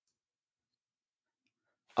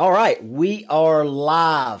All right, we are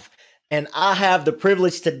live. And I have the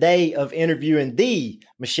privilege today of interviewing the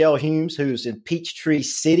Michelle Humes, who's in Peachtree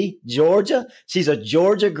City, Georgia. She's a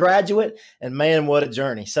Georgia graduate, and man, what a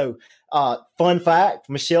journey. So, fun fact,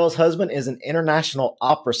 Michelle's husband is an international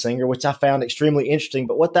opera singer, which I found extremely interesting.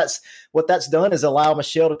 But what that's done is allow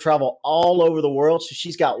Michelle to travel all over the world. So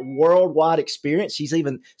she's got worldwide experience. She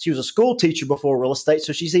was a school teacher before real estate.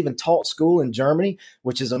 So she's even taught school in Germany,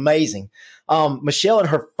 which is amazing. Michelle in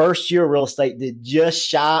her first year of real estate did just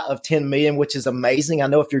shy of 10 million, which is amazing. I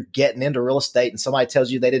know if you're getting into real estate and somebody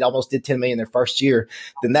tells you they almost did 10 million their first year,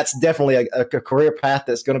 then that's definitely a career path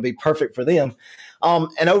that's going to be perfect for them.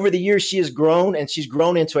 And over the years, she has grown, and she's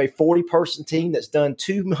grown into a 40-person team that's done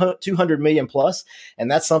 200 million plus.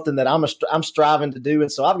 And that's something that I'm striving to do.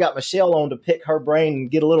 And so I've got Michelle on to pick her brain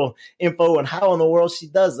and get a little info on how in the world she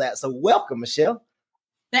does that. So welcome, Michelle.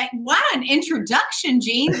 What an introduction,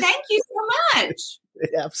 Gene. Thank you so much.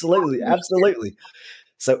 Absolutely. Absolutely.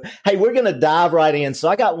 So, hey, we're going to dive right in. So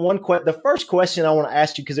I got the first question I want to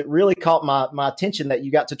ask you, because it really caught my attention that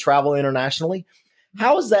you got to travel internationally.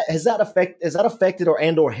 How has that affected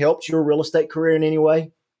or helped your real estate career in any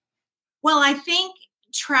way? Well, I think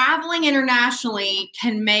traveling internationally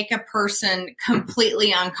can make a person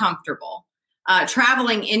completely uncomfortable.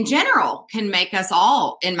 Traveling in general can make us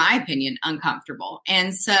all, in my opinion, uncomfortable.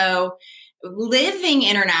 And so living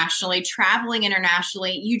internationally, traveling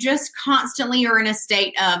internationally, you just constantly are in a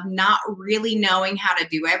state of not really knowing how to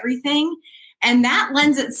do everything. And that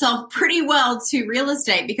lends itself pretty well to real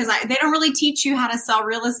estate, because they don't really teach you how to sell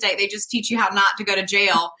real estate. They just teach you how not to go to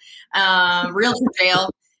jail, realtor jail,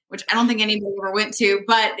 which I don't think anybody ever went to,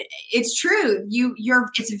 but it's true.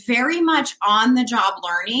 It's very much on the job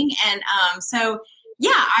learning. And so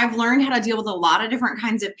I've learned how to deal with a lot of different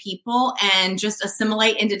kinds of people and just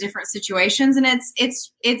assimilate into different situations. And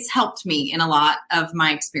it's helped me in a lot of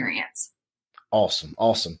my experience. Awesome.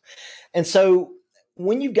 And so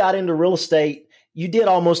when you got into real estate, you did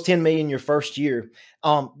almost 10 million your first year,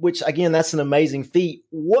 which again, that's an amazing feat.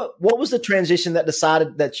 What was the transition that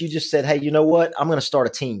decided that you just said, hey, you know what, I'm going to start a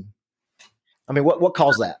team? I mean, what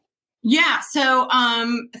caused that? Yeah. So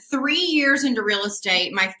 3 years into real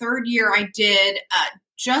estate, my third year, I did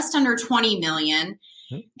just under 20 million.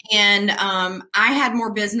 Mm-hmm. And I had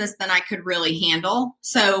more business than I could really handle.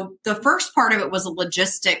 So the first part of it was a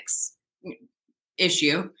logistics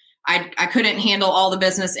issue. I couldn't handle all the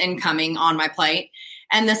business incoming on my plate.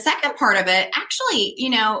 And the second part of it, actually,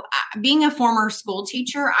 being a former school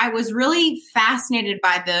teacher, I was really fascinated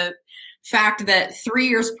by the fact that 3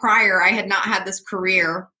 years prior, I had not had this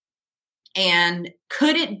career. And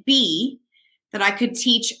could it be that I could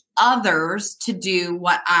teach others to do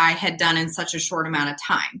what I had done in such a short amount of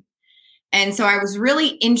time? And so I was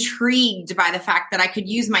really intrigued by the fact that I could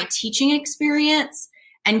use my teaching experience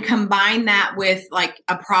and combine that with like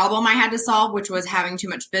a problem I had to solve, which was having too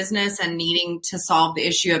much business and needing to solve the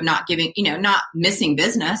issue of not missing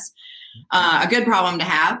business, a good problem to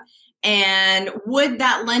have. And would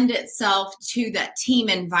that lend itself to that team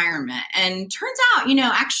environment? And turns out,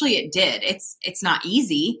 actually it did. It's not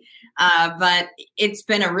easy, but it's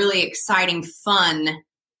been a really exciting, fun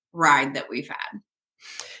ride that we've had.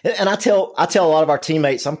 And I tell a lot of our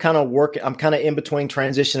teammates, I'm kind of in between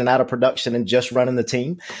transition and out of production and just running the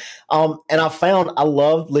team. And I found I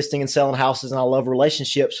love listing and selling houses, and I love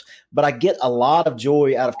relationships, but I get a lot of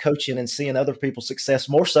joy out of coaching and seeing other people's success,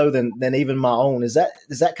 more so than even my own. Is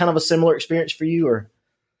that kind of a similar experience for you? Or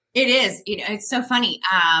it is. It's so funny.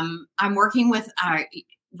 I'm working with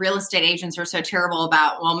real estate agents are so terrible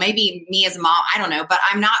about, well, maybe me as a mom, I don't know, but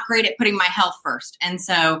I'm not great at putting my health first. And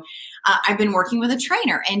so I've been working with a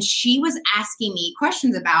trainer, and she was asking me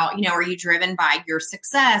questions about, are you driven by your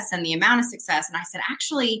success and the amount of success? And I said,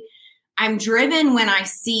 actually, I'm driven when I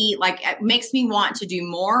see, it makes me want to do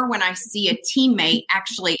more when I see a teammate,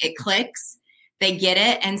 actually it clicks, they get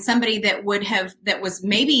it. And somebody that was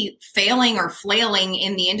maybe failing or flailing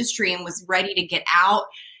in the industry and was ready to get out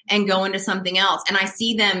and go into something else. And I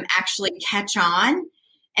see them actually catch on.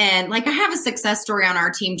 And I have a success story on our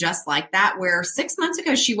team just like that, where 6 months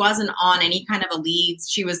ago, she wasn't on any kind of a leads.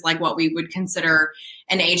 She was like what we would consider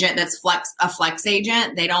an agent that's a flex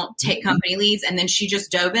agent. They don't take company leads. And then she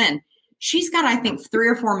just dove in. She's got, I think, 3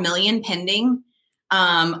 or 4 million pending,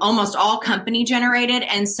 almost all company generated.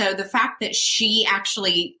 And so the fact that she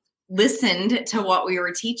actually listened to what we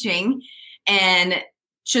were teaching and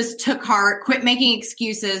just took heart, quit making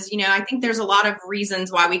excuses. I think there's a lot of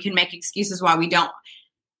reasons why we can make excuses why we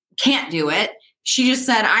can't do it. She just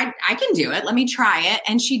said, I can do it. Let me try it.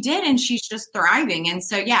 And she did. And she's just thriving. And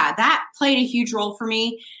so, that played a huge role for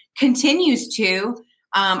me, continues to.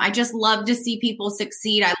 I just love to see people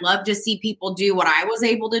succeed. I love to see people do what I was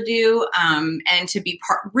able to do, and to be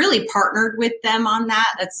really partnered with them on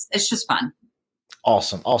that. It's just fun.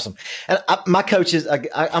 Awesome. And my coach is,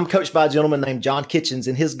 I'm coached by a gentleman named John Kitchens,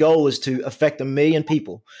 and his goal is to affect 1 million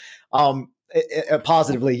people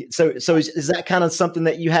positively. So is that kind of something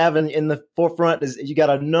that you have in the forefront? Is you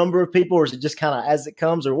got a number of people, or is it just kind of as it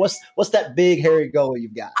comes, or what's that big hairy goal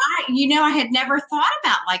you've got? I had never thought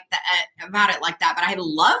about it like that, but I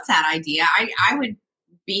love that idea. I would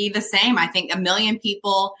be the same. I think 1 million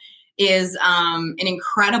people is an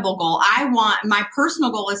incredible goal. My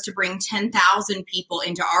personal goal is to bring 10,000 people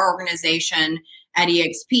into our organization at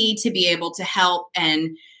EXP to be able to help.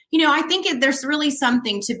 And, I think there's really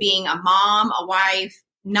something to being a mom, a wife,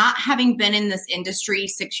 not having been in this industry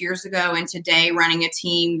 6 years ago and today running a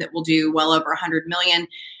team that will do well over 100 million.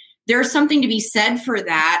 There's something to be said for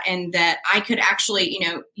that. And that I could actually,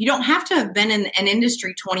 you don't have to have been in an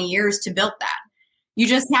industry 20 years to build that. You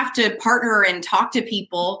just have to partner and talk to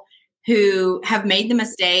people who have made the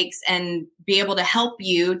mistakes and be able to help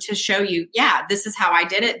you to show you, yeah, this is how I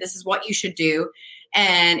did it. This is what you should do.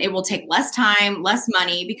 And it will take less time, less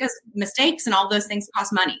money, because mistakes and all those things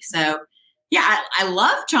cost money. So yeah, I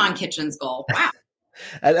love John Kitchen's goal. Wow.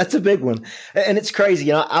 That's a big one. And it's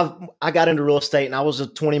crazy. I got into real estate and I was a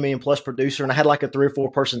 20 million plus producer, and I had like a 3 or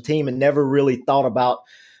 4 person team and never really thought about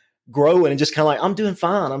growing, and just kind of like, I'm doing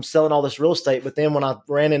fine. I'm selling all this real estate. But then when I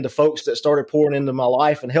ran into folks that started pouring into my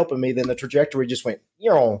life and helping me, then the trajectory just went,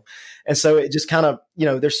 and so it just kind of,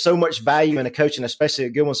 there's so much value in a coaching, especially a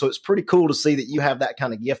good one. So it's pretty cool to see that you have that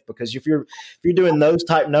kind of gift, because if you're doing those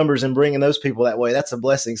type numbers and bringing those people that way, that's a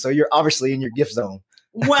blessing. So you're obviously in your gift zone.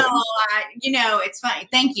 Well, it's funny.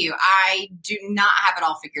 Thank you. I do not have it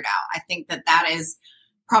all figured out. I think that is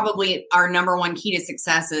probably our number one key to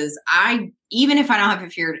success is even if I don't have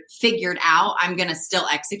it figured out, I'm going to still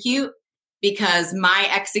execute, because my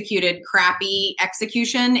executed crappy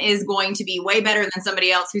execution is going to be way better than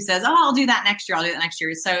somebody else who says, oh, I'll do that next year. I'll do that next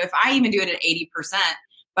year. So if I even do it at 80%,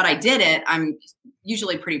 but I did it, I'm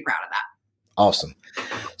usually pretty proud of that. Awesome.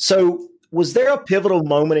 So was there a pivotal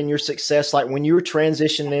moment in your success, like when you were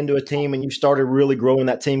transitioning into a team and you started really growing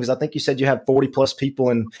that team? Because I think you said you had 40 plus people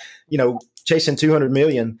and, chasing 200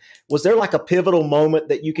 million. Was there like a pivotal moment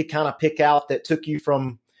that you could kind of pick out that took you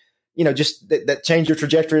from, just that changed your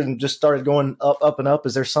trajectory and just started going up and up?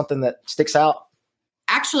 Is there something that sticks out?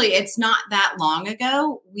 Actually, it's not that long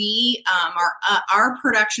ago. We our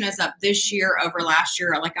production is up this year over last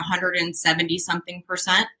year at like 170 something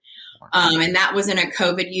percent. And that was in a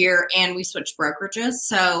COVID year, and we switched brokerages.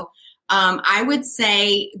 So I would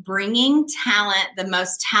say bringing talent, the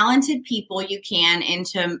most talented people you can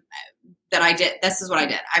into that I did. This is what I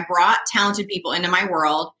did. I brought talented people into my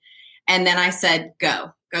world, and then I said,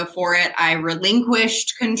 go for it. I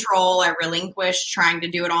relinquished control. I relinquished trying to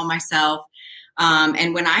do it all myself.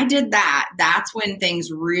 And when I did that, that's when things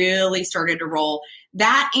really started to roll.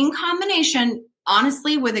 That in combination,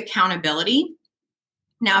 honestly, with accountability.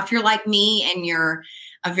 Now, if you're like me and you're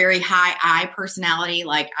a very high I personality,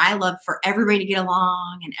 like I love for everybody to get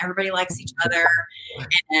along and everybody likes each other.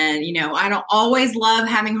 And, I don't always love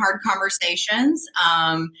having hard conversations.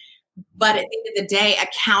 But at the end of the day,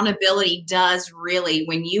 accountability does really,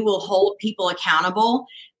 when you will hold people accountable,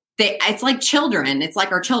 it's like children. It's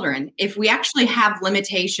like our children. If we actually have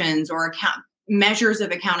limitations or measures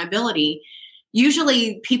of accountability,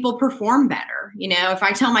 usually people perform better. If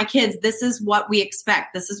I tell my kids, this is what we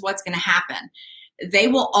expect, this is what's going to happen, they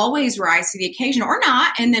will always rise to the occasion or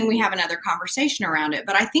not. And then we have another conversation around it.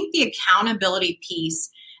 But I think the accountability piece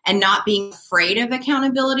and not being afraid of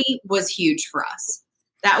accountability was huge for us.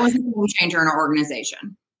 That was a game changer in our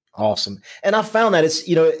organization. Awesome. And I found that it's,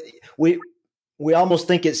 we almost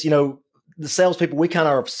think it's, the salespeople, we kind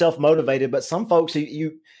of are self-motivated, but some folks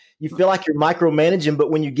you feel like you're micromanaging,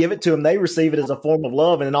 but when you give it to them, they receive it as a form of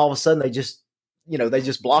love. And then all of a sudden they just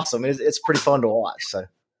blossom. It's pretty fun to watch. So.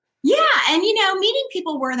 Yeah. And, meeting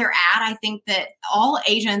people where they're at, I think that all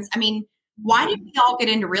agents, why did we all get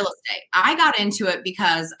into real estate? I got into it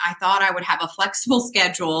because I thought I would have a flexible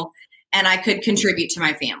schedule and I could contribute to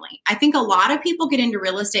my family. I think a lot of people get into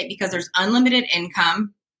real estate because there's unlimited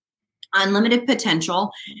income, unlimited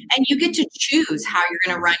potential, and you get to choose how you're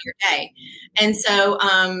going to run your day. And so,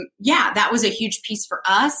 that was a huge piece for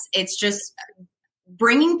us. It's just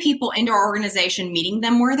bringing people into our organization, meeting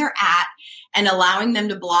them where they're at, and allowing them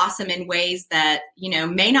to blossom in ways that,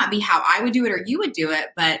 may not be how I would do it or you would do it,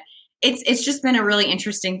 but it's just been a really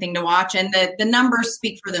interesting thing to watch. And the numbers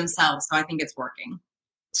speak for themselves. So I think it's working.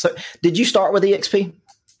 So did you start with EXP?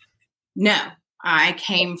 No, I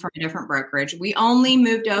came from a different brokerage. We only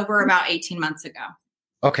moved over about 18 months ago.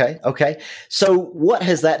 Okay. Okay. So what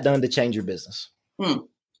has that done to change your business?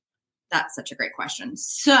 That's such a great question.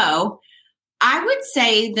 So I would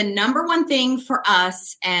say the number one thing for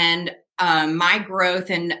us and my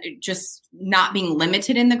growth and just not being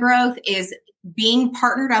limited in the growth is being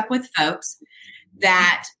partnered up with folks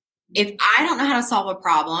that if I don't know how to solve a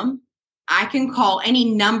problem, I can call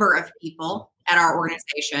any number of people at our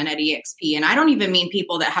organization at EXP. And I don't even mean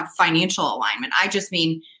people that have financial alignment. I just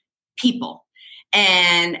mean people.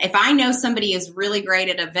 And if I know somebody is really great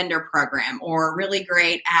at a vendor program or really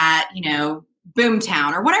great at,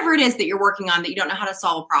 Boomtown or whatever it is that you're working on that you don't know how to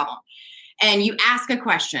solve a problem, and you ask a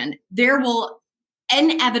question, there will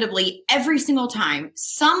inevitably every single time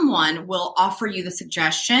someone will offer you the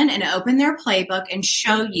suggestion and open their playbook and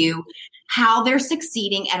show you how they're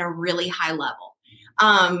succeeding at a really high level.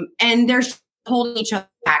 And they're holding each other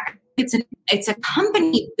back. It's a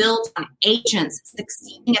company built on agents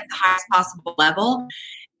succeeding at the highest possible level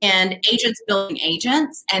and agents building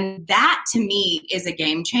agents. And that to me is a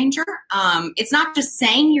game changer. It's not just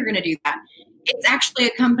saying you're going to do that. It's actually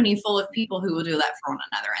a company full of people who will do that for one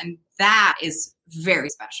another. And that is very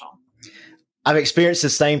special. I've experienced the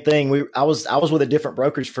same thing. I was with a different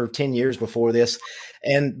brokerage for 10 years before this.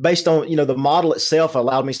 And based on, the model itself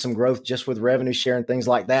allowed me some growth just with revenue share and things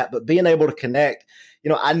like that. But being able to connect,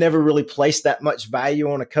 I never really placed that much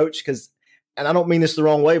value on a coach because, and I don't mean this the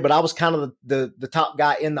wrong way, but I was kind of the top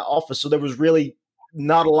guy in the office. So there was really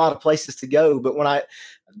not a lot of places to go. But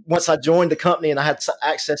once I joined the company and I had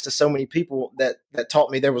access to so many people that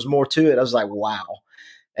taught me there was more to it, I was like, wow.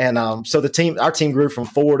 And so our team grew from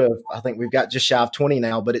 4 to, I think we've got just shy of 20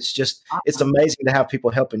 now, but it's amazing to have people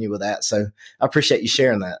helping you with that. So I appreciate you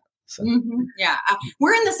sharing that. So. Mm-hmm. Yeah.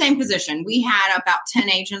 We're in the same position. We had about 10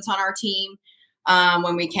 agents on our team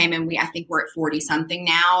when we came in. I think we're at 40 something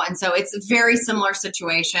now. And so it's a very similar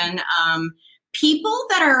situation. People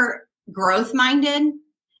that are growth minded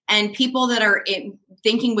and people that are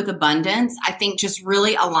thinking with abundance, I think just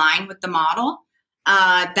really align with the model.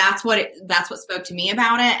 That's what spoke to me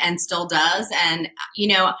about it and still does. And,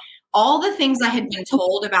 all the things I had been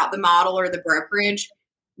told about the model or the brokerage,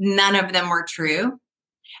 none of them were true.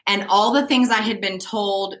 And all the things I had been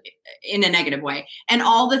told in a negative way and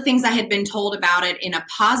all the things I had been told about it in a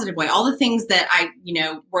positive way, all the things that I,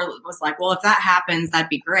 was like, well, if that happens, that'd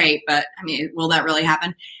be great. But I mean, will that really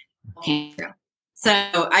happen? Okay. So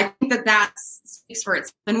I think that speaks for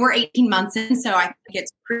itself. And we're 18 months in, so I think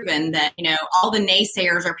it's proven that, all the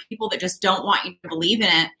naysayers are people that just don't want you to believe in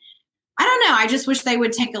it. I don't know. I just wish they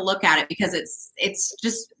would take a look at it because it's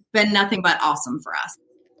just been nothing but awesome for us.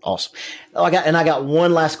 Awesome. I got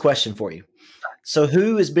one last question for you. So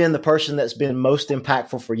who has been the person that's been most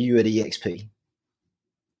impactful for you at EXP?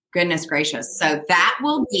 Goodness gracious. So that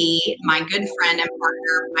will be my good friend and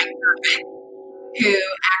partner, Mike Gerbic, who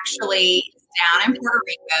actually is down in Puerto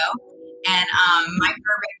Rico. And Mike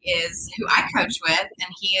Gerbic is who I coach with, and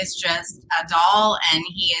he is just a doll. And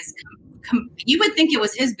he is, you would think it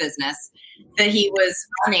was his business that he was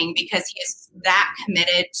running because he is that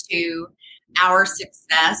committed to our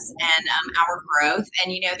success and our growth.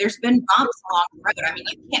 And, there's been bumps along the road. I mean,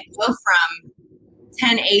 you can't go from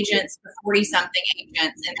 10 agents to 40 something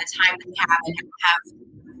agents in the time that you have and have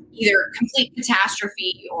either complete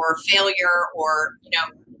catastrophe or failure or,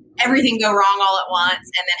 everything go wrong all at once and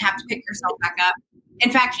then have to pick yourself back up.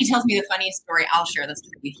 In fact, he tells me the funniest story. I'll share this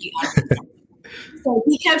with you. So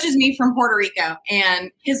he coaches me from Puerto Rico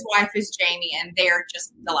and his wife is Jamie and they're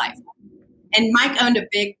just delightful. And Mike owned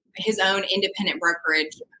his own independent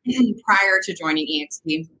brokerage prior to joining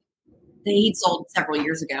EXP that he'd sold several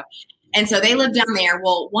years ago. And so they lived down there.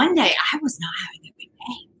 Well, one day I was not having a good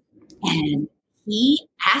day and he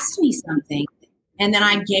asked me something and then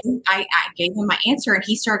I gave him my answer and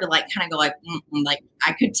he started to kind of go like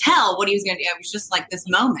I could tell what he was going to do. It was just like this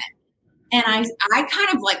moment. And I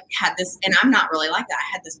kind of had this, and I'm not really like that.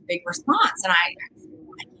 I had this big response and I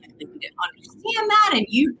can't believe you didn't understand that. And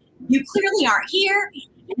you clearly aren't here.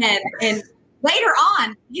 And later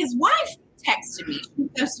on, his wife texted me. She's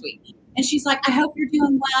so sweet. And she's like, I hope you're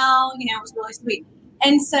doing well. It was really sweet.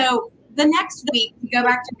 And so the next week we go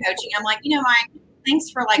back to coaching. I'm like, Mike,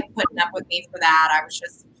 thanks for putting up with me for that. I was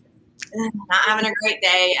just not having a great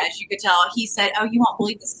day. As you could tell, he said, oh, you won't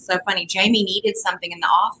believe this is so funny. Jamie needed something in the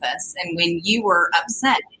office. And when you were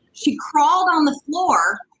upset, she crawled on the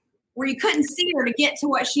floor where you couldn't see her to get to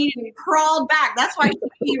what she needed and crawled back. That's why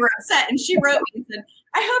you were upset. And she wrote me and said,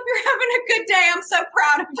 I hope you're having a good day. I'm so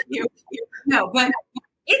proud of you. No, but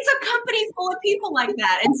it's a company full of people like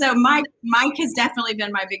that. And so Mike has definitely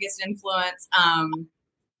been my biggest influence.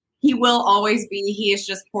 He will always be. He has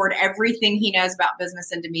just poured everything he knows about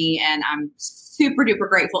business into me, and I'm super duper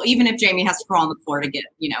grateful. Even if Jamie has to crawl on the floor to get,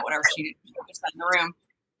 whatever she just in the room.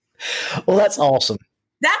 Well, that's awesome.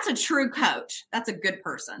 That's a true coach. That's a good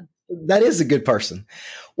person. That is a good person.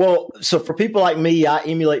 Well, so for people like me, I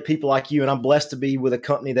emulate people like you, and I'm blessed to be with a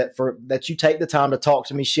company that you take the time to talk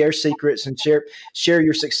to me, share secrets, and share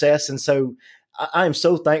your success. And so I am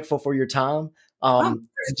so thankful for your time.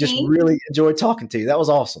 Just really enjoyed talking to you. That was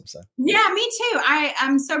awesome. So yeah, me too.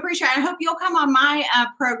 I'm so appreciative. I hope you'll come on my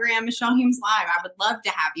program, Michelle Humes Live. I would love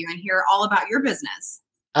to have you and hear all about your business.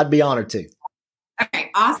 I'd be honored to.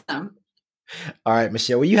 Okay, awesome. All right,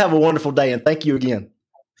 Michelle. Well, you have a wonderful day, and thank you again.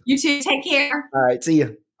 You too. Take care. All right. See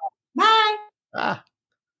you. Bye. Bye.